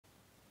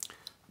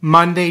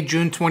Monday,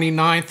 June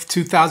 29th,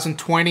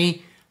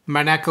 2020,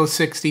 Maneco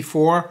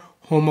 64,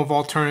 home of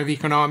alternative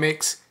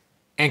economics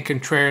and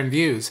contrarian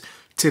views.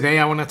 Today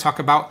I want to talk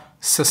about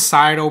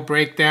societal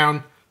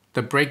breakdown,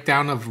 the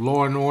breakdown of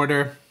law and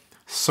order,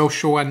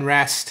 social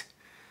unrest,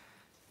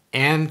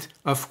 and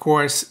of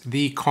course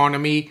the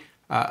economy,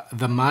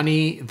 the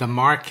money, the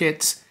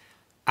markets.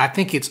 I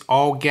think it's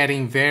all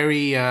getting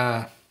very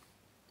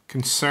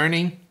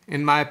concerning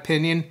in my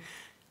opinion.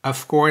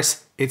 Of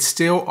course, it's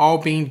still all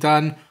being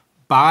done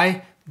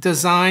by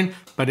design,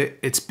 but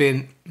it's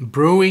been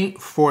brewing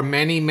for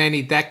many,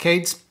 many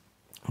decades.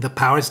 The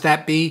powers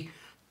that be,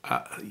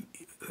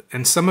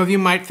 and some of you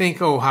might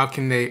think, oh, how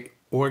can they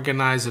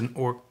organize and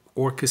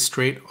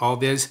orchestrate all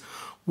this?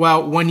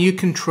 Well, when you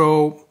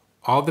control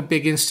all the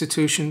big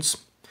institutions,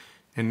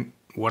 and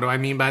what do I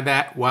mean by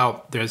that?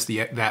 Well, there's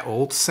that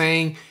old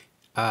saying,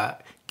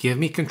 give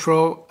me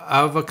control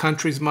of a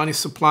country's money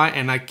supply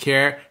and I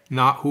care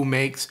not who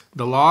makes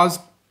the laws.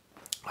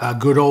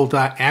 Good old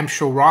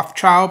Amschel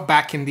Rothschild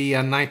back in the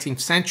 19th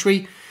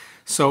century.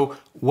 So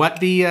what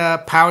the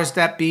powers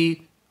that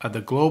be,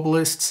 the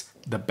globalists,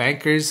 the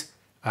bankers,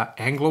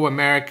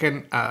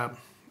 Anglo-American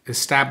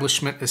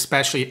establishment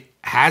especially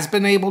has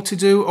been able to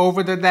do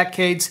over the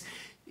decades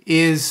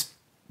is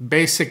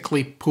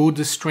basically pull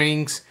the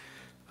strings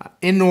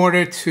in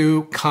order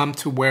to come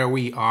to where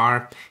we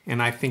are.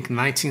 And I think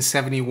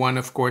 1971,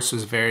 of course,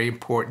 was very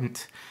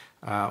important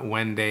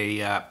when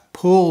they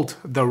pulled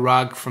the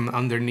rug from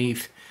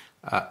underneath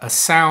a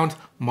sound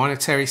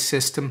monetary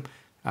system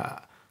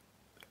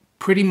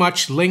pretty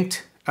much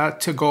linked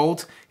to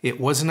gold. It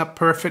wasn't a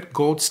perfect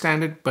gold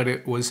standard, but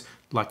it was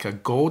like a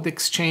gold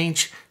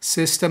exchange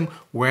system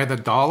where the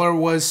dollar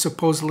was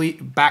supposedly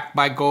backed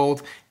by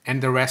gold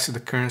and the rest of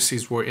the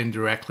currencies were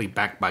indirectly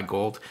backed by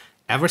gold.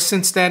 Ever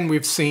since then,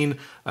 we've seen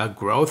a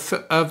growth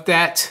of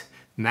debt,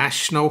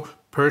 national,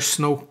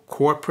 personal,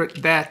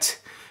 corporate debt.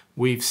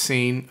 We've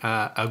seen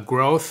a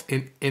growth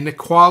in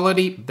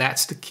inequality.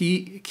 That's the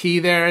key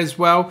there as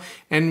well.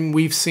 And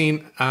we've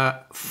seen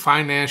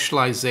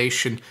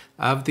financialization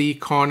of the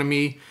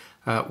economy.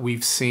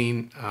 We've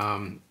seen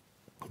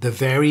the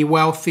very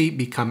wealthy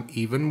become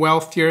even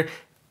wealthier,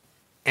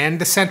 and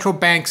the central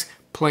banks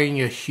playing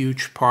a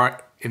huge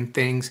part in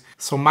things.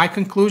 So my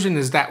conclusion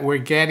is that we're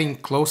getting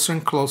closer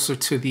and closer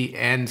to the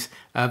end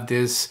of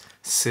this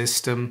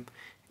system.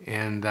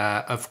 And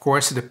of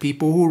course, the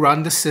people who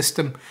run the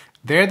system,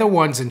 they're the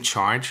ones in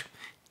charge.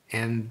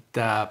 And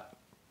the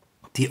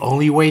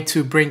only way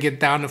to bring it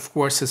down, of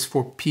course, is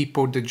for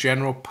people, the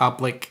general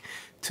public,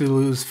 to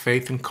lose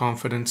faith and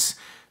confidence,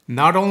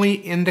 not only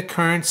in the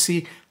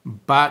currency,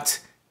 but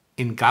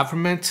in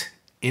government,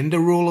 in the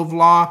rule of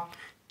law.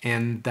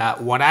 And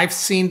what I've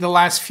seen the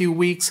last few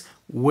weeks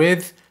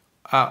with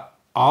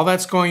all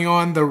that's going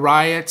on, the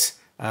riots,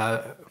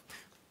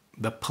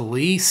 the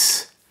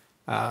police,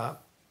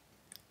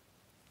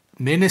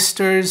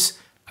 ministers,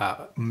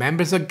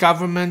 members of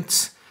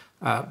government,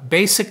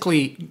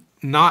 basically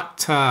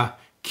not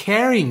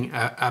caring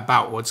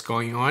about what's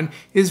going on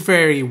is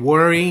very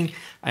worrying.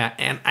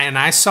 And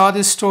I saw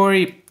this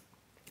story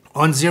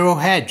on Zero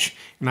Hedge,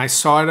 and I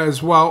saw it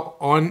as well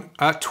on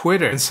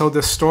Twitter. And so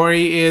the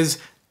story is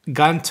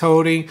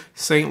gun-toting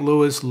St.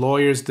 Louis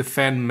lawyers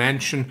defend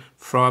mention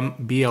from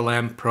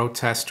BLM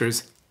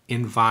protesters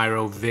in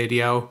viral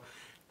video.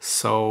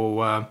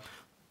 So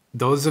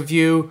those of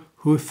you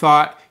who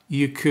thought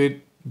you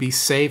could be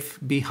safe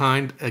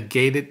behind a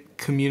gated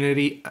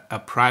community, a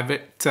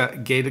private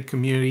gated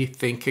community,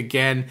 think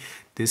again.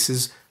 This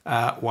is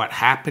what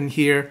happened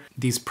here.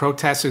 These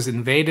protesters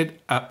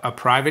invaded a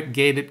private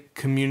gated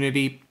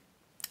community,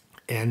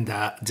 and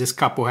this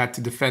couple had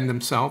to defend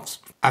themselves.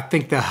 I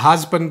think the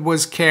husband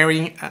was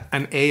carrying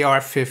an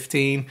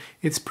AR-15.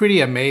 It's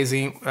pretty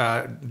amazing.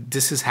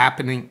 This is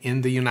happening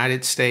in the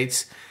United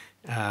States.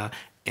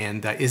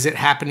 And is it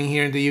happening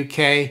here in the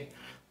UK?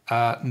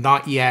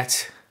 Not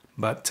yet,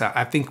 but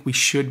I think we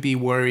should be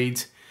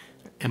worried.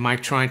 Am I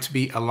trying to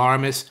be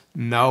alarmist?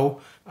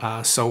 No.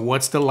 So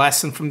what's the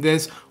lesson from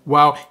this?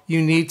 Well,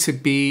 you need to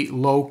be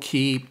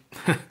low-key.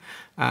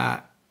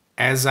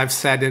 As I've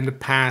said in the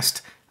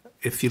past,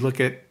 if you look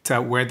at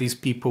where these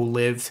people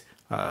lived,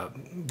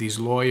 these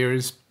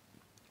lawyers,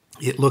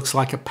 it looks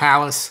like a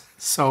palace.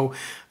 So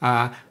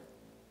I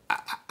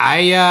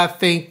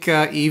think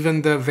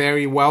even the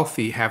very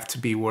wealthy have to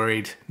be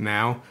worried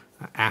now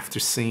after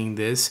seeing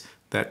this,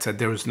 that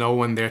there was no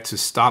one there to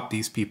stop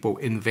these people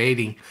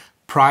invading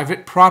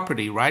private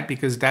property, right?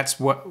 Because that's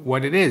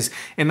what it is.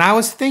 And I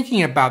was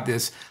thinking about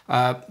this.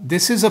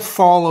 This is a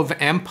fall of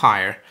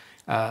empire.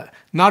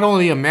 Not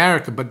only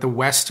America, but the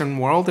Western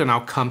world, and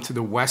I'll come to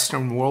the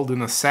Western world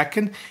in a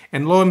second.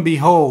 And lo and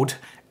behold,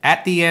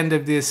 at the end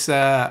of this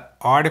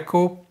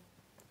article,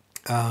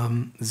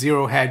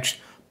 Zero Hedge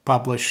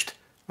published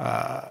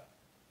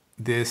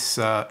this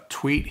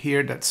tweet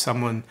here that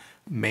someone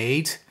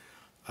made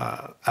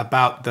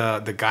about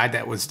the guy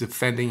that was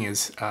defending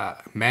his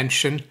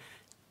mansion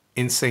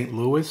in St.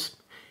 Louis.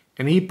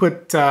 And he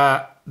put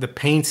the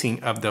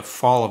painting of the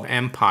fall of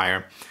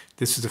empire.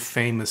 This is a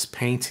famous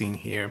painting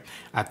here.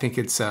 I think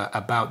it's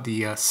about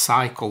the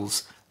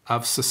cycles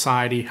of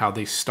society, how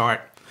they start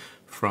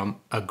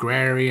from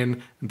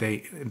agrarian,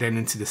 then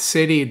into the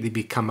city, they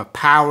become a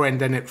power,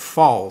 and then it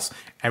falls.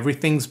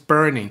 Everything's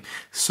burning.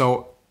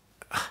 So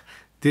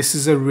this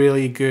is a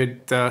really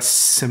good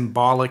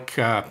symbolic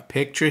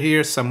picture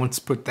here. Someone's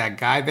put that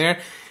guy there.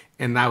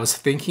 And I was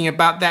thinking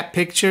about that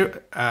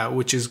picture,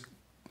 which is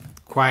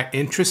quite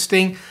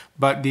interesting.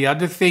 But the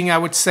other thing I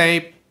would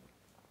say,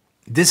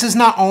 this is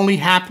not only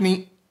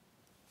happening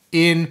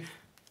in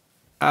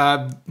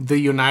the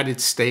United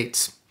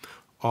States,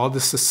 all the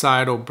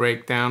societal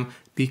breakdown,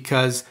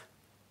 because,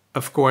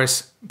 of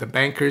course, the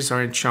bankers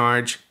are in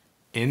charge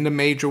in the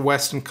major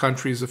Western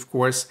countries, of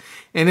course,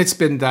 and it's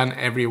been done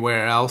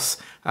everywhere else.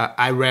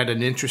 I read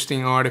an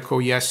interesting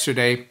article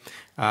yesterday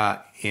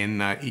in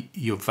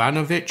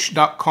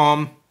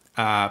Jovanovic.com.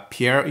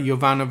 Pierre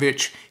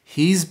Jovanovic,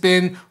 he's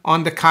been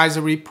on the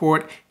Kaiser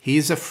Report.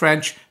 He's a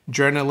French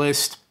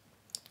journalist,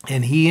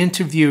 and he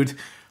interviewed,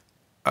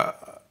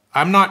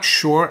 I'm not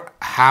sure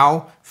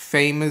how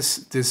famous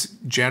this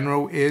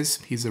general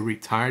is. He's a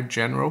retired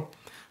general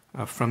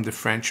from the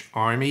French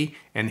army,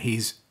 and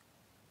he's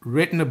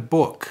written a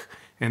book,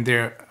 and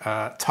they're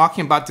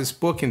talking about this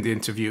book in the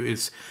interview.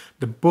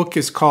 The book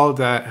is called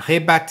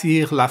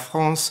Rebâtir la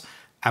France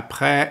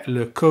après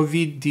le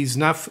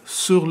Covid-19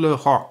 sur le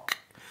roc.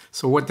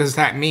 So what does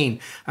that mean?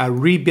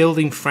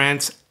 Rebuilding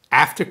France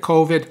after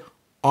COVID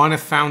on a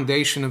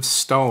foundation of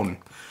stone.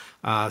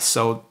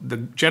 So the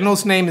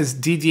general's name is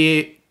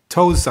Didier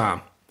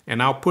Tauzin,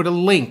 and I'll put a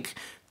link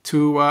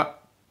to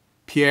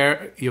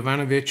Pierre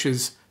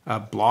Jovanovic's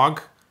blog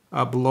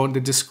below in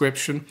the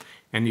description,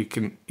 and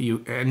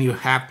you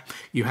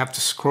have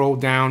to scroll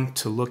down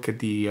to look at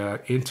the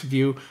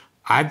interview.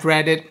 I've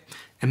read it,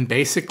 and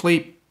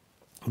basically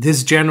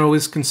this general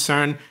is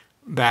concerned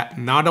that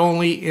not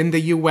only in the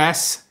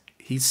U.S.,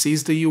 he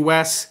sees the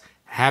U.S.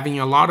 having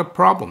a lot of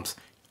problems,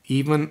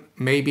 even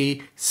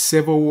maybe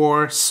civil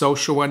war,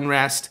 social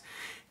unrest,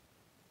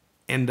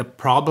 and the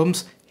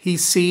problems he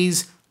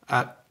sees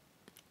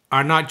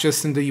are not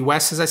just in the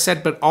U.S., as I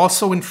said, but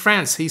also in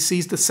France. He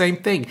sees the same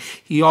thing.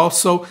 He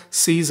also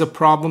sees a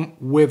problem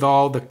with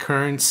all the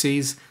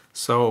currencies.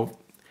 So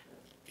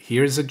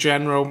here's a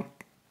general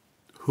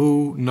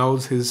who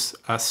knows his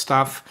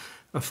stuff.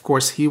 Of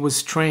course, he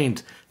was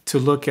trained to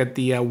look at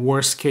the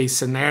worst case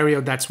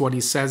scenario. That's what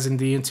he says in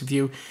the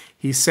interview.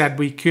 He said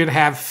we could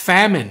have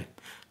famine,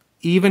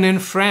 even in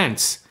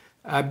France,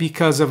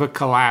 because of a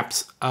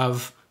collapse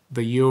of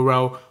the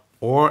euro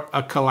or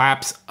a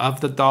collapse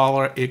of the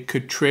dollar. It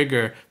could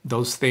trigger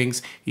those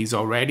things. He's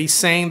already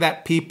saying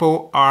that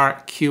people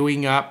are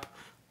queuing up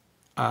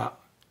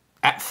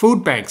at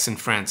food banks in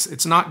France.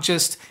 It's not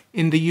just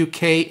in the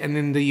U.K. and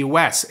in the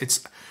U.S.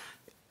 It's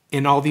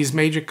in all these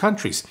major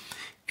countries.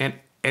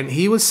 And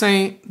he was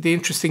saying the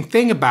interesting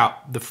thing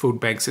about the food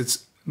banks,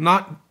 it's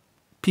not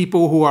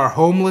people who are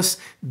homeless.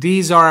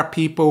 These are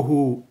people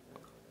who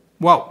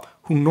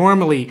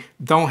normally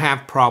don't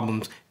have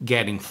problems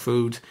getting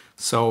food.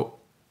 So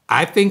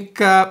I think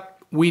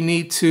we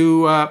need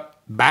to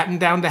batten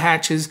down the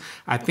hatches.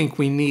 I think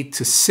we need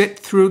to sit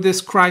through this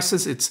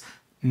crisis. It's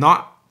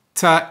not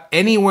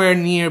anywhere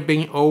near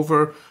being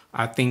over.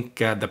 I think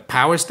the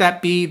powers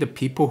that be, the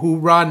people who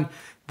run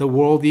the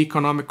World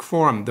Economic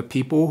Forum, the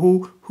people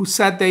who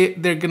said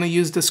they're going to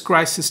use this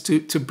crisis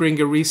to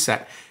bring a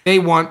reset, they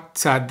want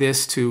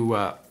this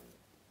to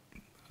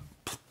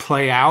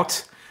play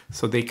out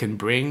so they can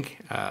bring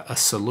a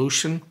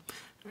solution.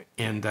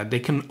 And they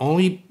can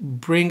only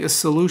bring a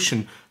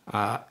solution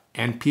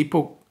and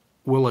people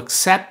will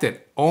accept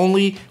it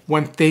only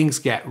when things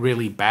get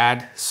really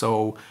bad.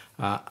 So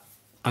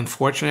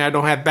unfortunately, I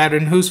don't have better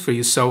news for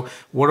you. So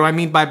what do I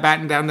mean by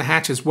batten down the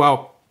hatches?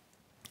 Well,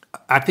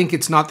 I think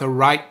it's not the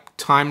right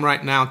time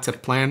right now to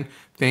plan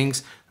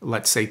things,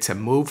 let's say to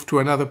move to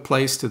another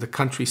place, to the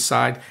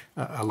countryside.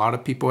 A lot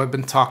of people have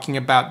been talking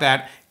about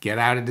that. Get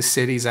out of the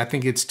cities. I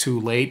think it's too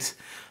late.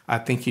 I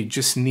think you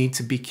just need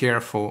to be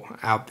careful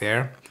out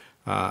there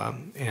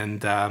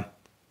and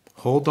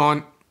hold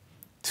on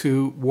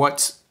to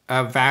what's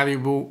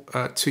valuable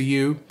to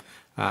you.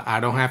 I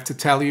don't have to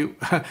tell you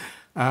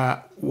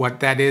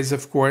what that is,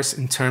 of course,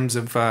 in terms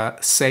of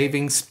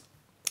savings.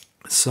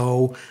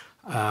 So,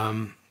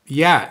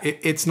 yeah,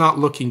 it's not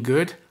looking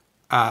good.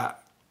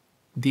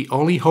 The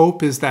only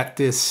hope is that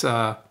this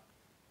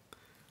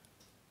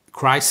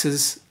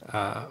crisis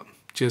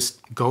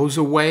just goes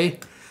away,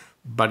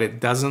 but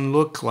it doesn't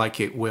look like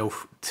it will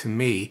to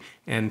me.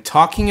 And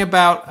talking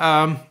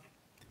about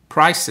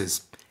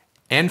prices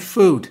and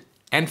food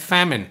and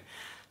famine,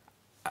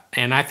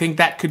 and I think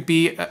that could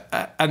be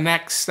a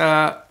next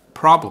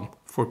problem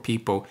for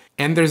people.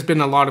 And there's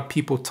been a lot of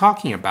people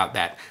talking about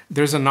that.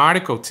 There's an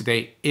article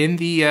today in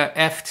the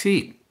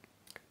FT,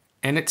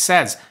 and it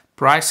says,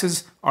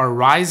 prices are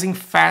rising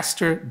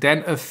faster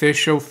than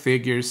official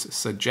figures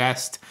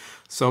suggest.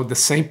 So the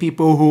same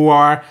people who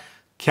are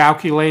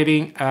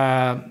calculating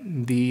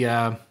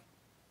the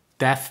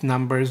death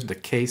numbers, the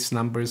case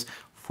numbers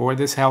for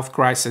this health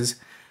crisis,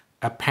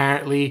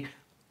 apparently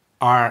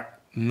are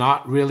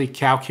not really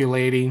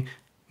calculating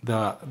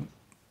the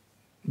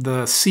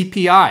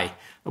CPI,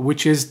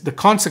 which is the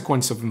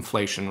consequence of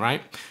inflation,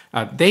 right?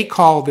 They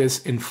call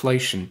this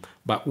inflation,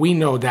 but we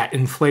know that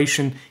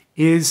inflation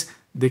is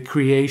the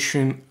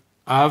creation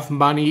of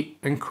money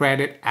and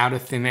credit out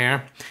of thin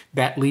air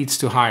that leads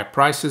to higher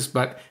prices.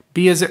 But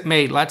be as it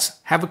may, let's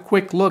have a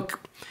quick look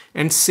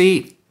and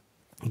see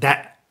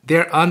that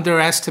they're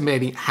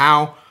underestimating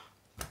how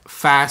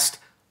fast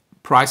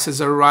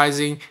prices are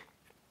rising.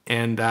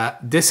 And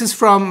this is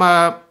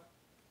from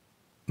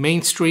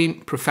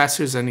mainstream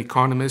professors and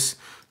economists.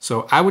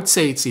 So I would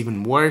say it's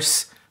even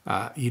worse.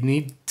 You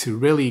need to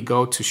really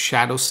go to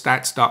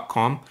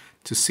shadowstats.com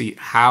to see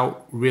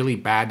how really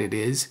bad it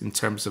is in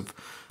terms of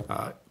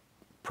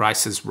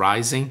prices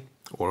rising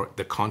or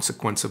the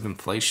consequence of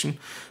inflation.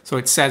 So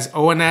it says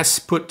ONS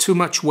put too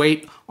much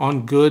weight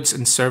on goods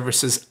and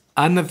services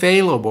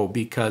unavailable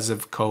because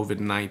of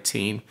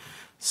COVID-19.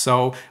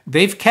 So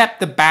they've kept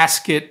the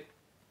basket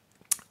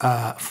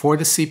for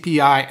the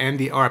CPI and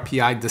the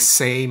RPI the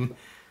same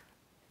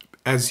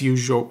as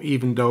usual,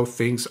 even though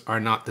things are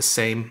not the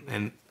same.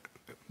 And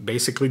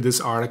basically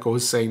this article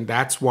is saying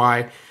that's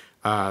why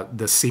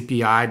the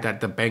CPI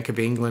that the Bank of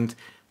England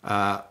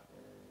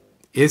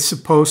is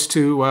supposed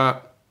to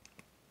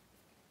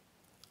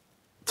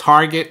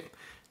target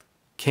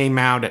came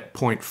out at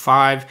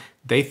 0.5.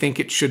 They think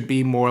it should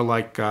be more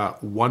like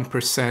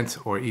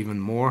 1% or even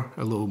more,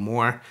 a little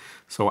more.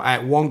 So I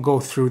won't go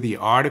through the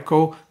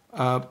article,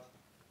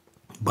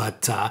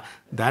 but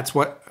that's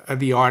what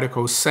the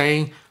article is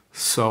saying.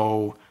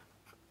 So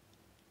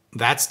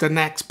that's the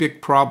next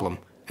big problem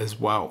as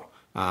well,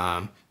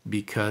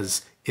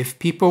 because if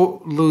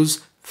people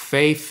lose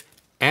faith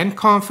and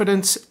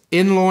confidence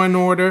in law and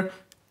order,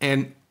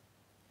 and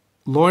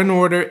law and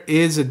order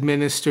is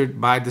administered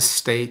by the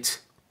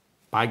state,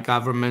 by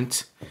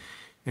government,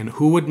 and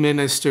who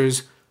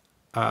administers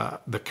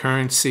the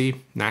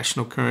currency,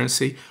 national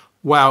currency?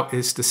 Well,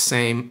 it's the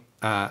same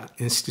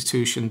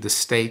institution, the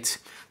state.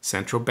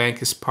 Central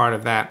bank is part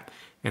of that.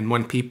 And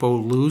when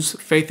people lose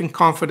faith and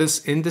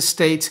confidence in the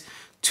state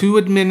to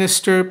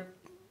administer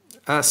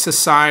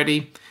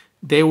society,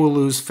 they will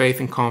lose faith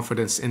and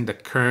confidence in the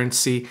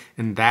currency.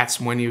 And that's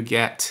when you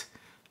get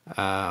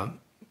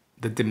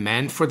the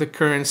demand for the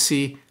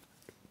currency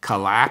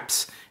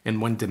collapse.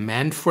 And when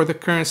demand for the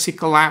currency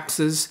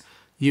collapses,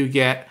 you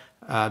get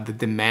the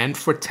demand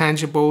for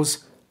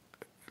tangibles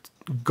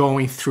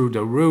going through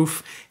the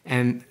roof.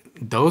 And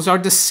those are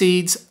the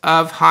seeds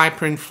of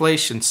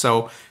hyperinflation.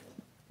 So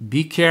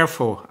be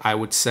careful, I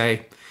would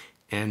say.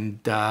 And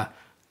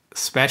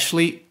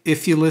especially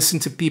if you listen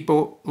to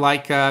people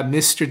like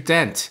Mr.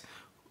 Dent,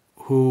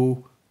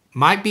 who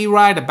might be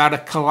right about a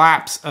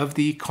collapse of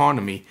the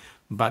economy,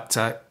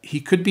 but he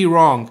could be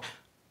wrong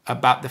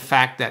about the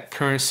fact that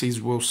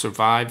currencies will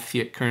survive,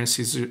 fiat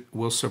currencies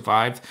will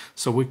survive.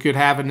 So we could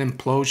have an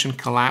implosion,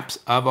 collapse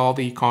of all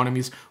the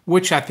economies,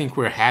 which I think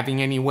we're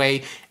having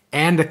anyway,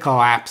 and a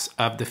collapse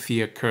of the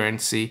fiat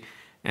currency.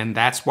 And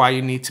that's why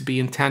you need to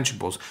be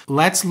intangibles.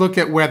 Let's look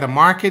at where the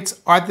markets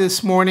are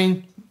this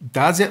morning.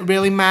 Does it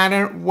really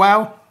matter?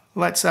 Well,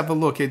 let's have a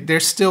look. They're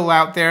still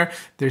out there.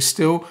 There's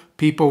still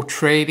people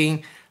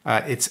trading.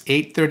 It's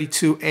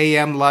 8:32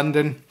 a.m.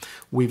 London.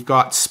 We've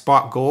got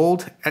spot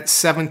gold at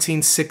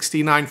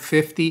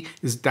 1769.50,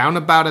 is down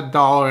about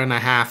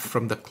 $1.50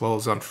 from the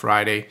close on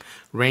Friday.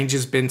 Range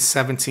has been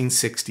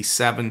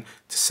 1767 to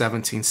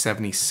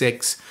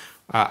 1776.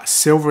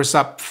 Silver's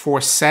up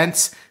 4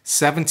 cents,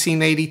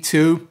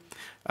 1782.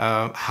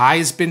 High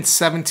has been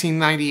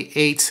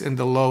 1798 and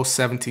the low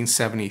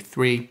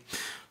 1773.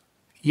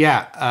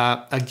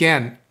 Yeah,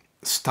 again,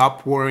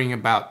 stop worrying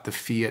about the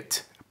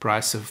fiat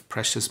price of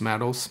precious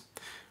metals,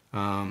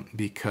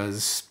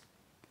 because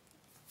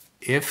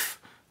if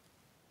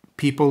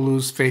people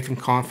lose faith and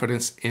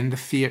confidence in the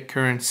fiat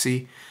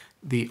currency,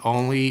 the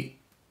only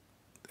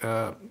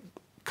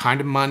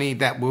kind of money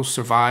that will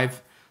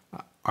survive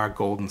are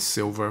gold and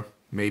silver,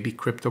 maybe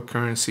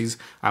cryptocurrencies.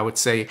 I would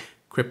say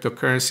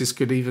cryptocurrencies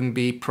could even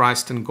be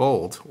priced in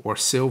gold or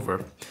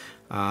silver.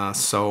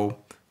 So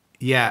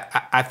yeah,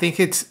 I think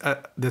it's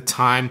the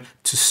time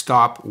to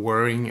stop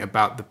worrying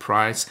about the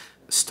price,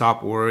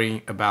 stop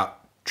worrying about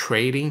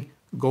trading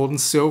gold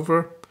and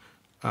silver,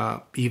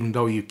 even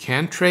though you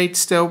can trade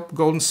still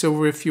gold and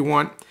silver if you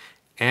want,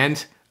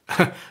 and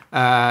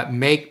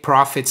make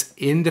profits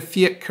in the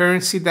fiat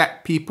currency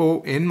that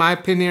people, in my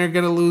opinion, are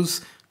going to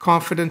lose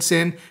confidence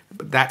in.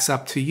 But that's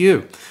up to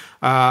you.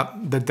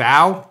 The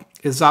Dow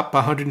is up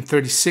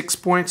 136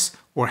 points,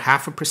 or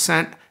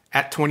 0.5%,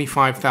 at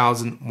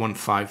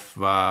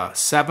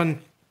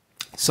 25,157.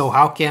 So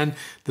how can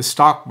the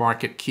stock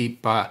market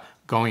keep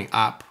going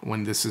up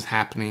when this is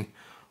happening?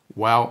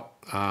 Well,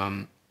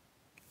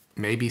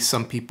 maybe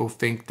some people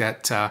think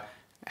that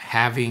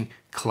having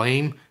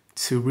claim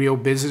to real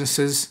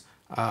businesses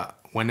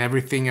when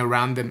everything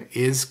around them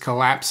is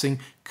collapsing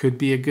could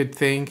be a good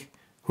thing.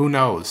 Who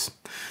knows?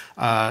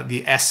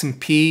 The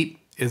S&P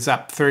is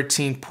up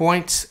 13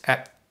 points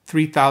at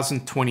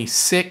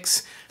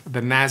 3,026.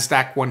 The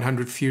NASDAQ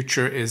 100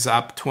 future is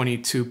up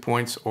 22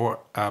 points or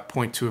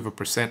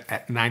 0.2%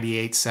 at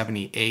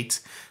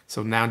 98.78.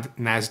 So now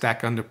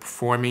NASDAQ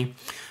underperforming.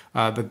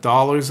 The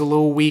dollar is a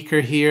little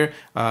weaker here.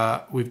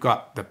 We've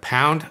got the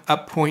pound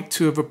up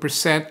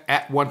 0.2%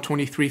 at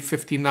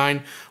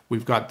 123.59.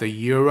 We've got the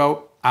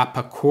euro up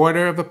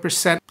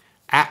 0.25%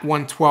 at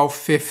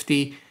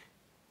 112.50.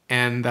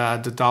 And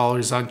the dollar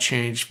is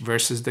unchanged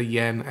versus the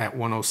yen at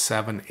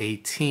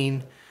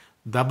 107.18.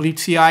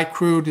 WTI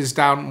crude is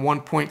down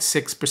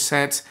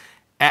 1.6%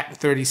 at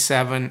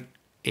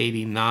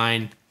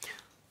 37.89.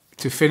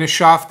 To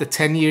finish off, the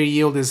 10-year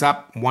yield is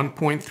up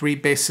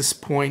 1.3 basis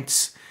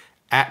points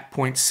at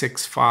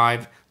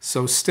 0.65.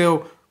 So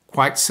still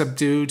quite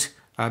subdued,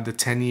 the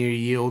 10-year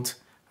yield.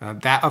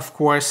 That, of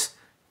course,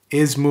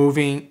 is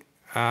moving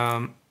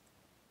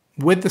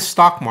with the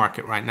stock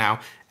market right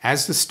now.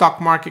 As the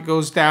stock market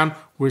goes down,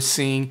 we're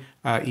seeing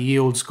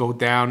yields go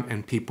down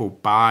and people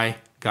buy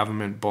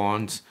government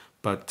bonds.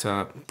 But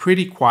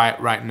pretty quiet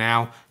right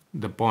now,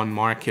 the bond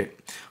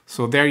market.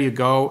 So there you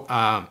go.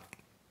 I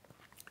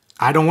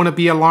don't want to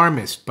be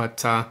alarmist,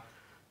 but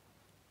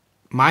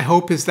my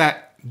hope is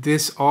that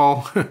this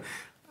all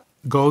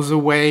goes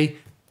away,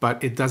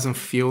 but it doesn't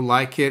feel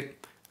like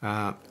it.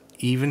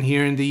 Even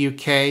here in the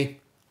UK,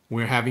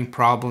 we're having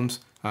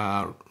problems,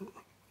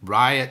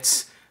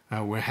 riots,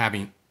 we're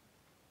having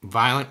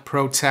violent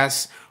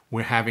protests,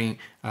 we're having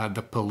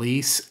the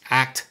police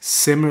act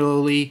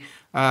similarly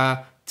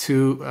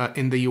to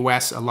in the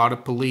US. A lot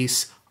of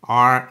police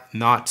are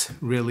not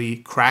really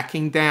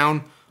cracking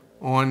down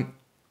on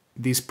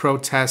these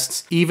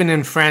protests. Even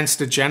in France,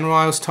 the general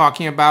I was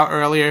talking about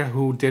earlier,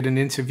 who did an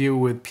interview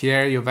with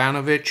Pierre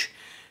Yovanovitch,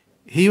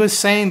 he was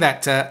saying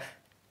that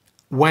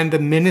when the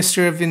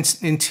Minister of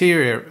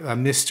Interior,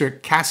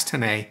 Mr.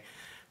 Castanet,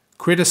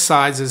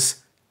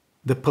 criticizes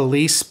the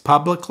police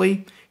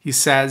publicly, he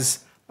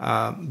says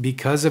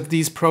because of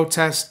these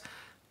protests,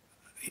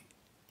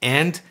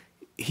 and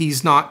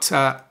he's not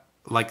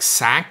like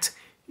sacked,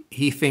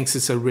 he thinks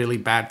it's a really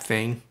bad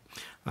thing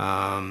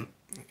that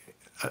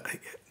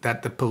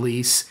the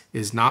police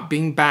is not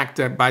being backed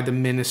up by the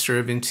Minister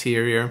of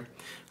Interior,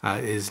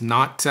 is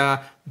not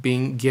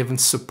being given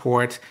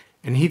support,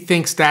 and he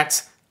thinks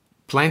that's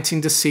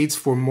planting the seeds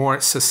for more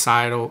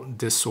societal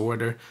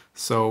disorder.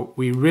 So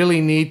we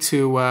really need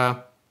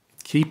to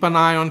keep an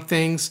eye on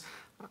things.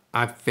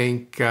 I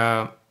think,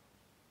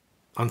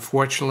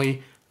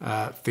 unfortunately,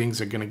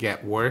 things are going to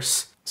get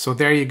worse. So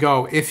there you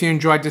go. If you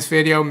enjoyed this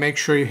video, make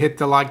sure you hit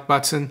the like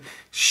button,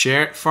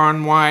 share it far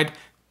and wide.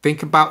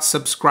 Think about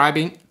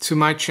subscribing to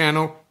my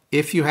channel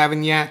if you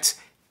haven't yet.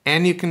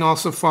 And you can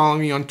also follow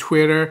me on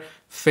Twitter,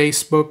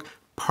 Facebook,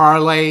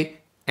 Parlay,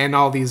 and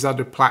all these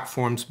other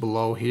platforms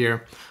below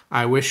here.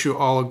 I wish you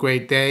all a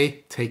great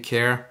day. Take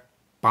care.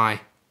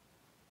 Bye.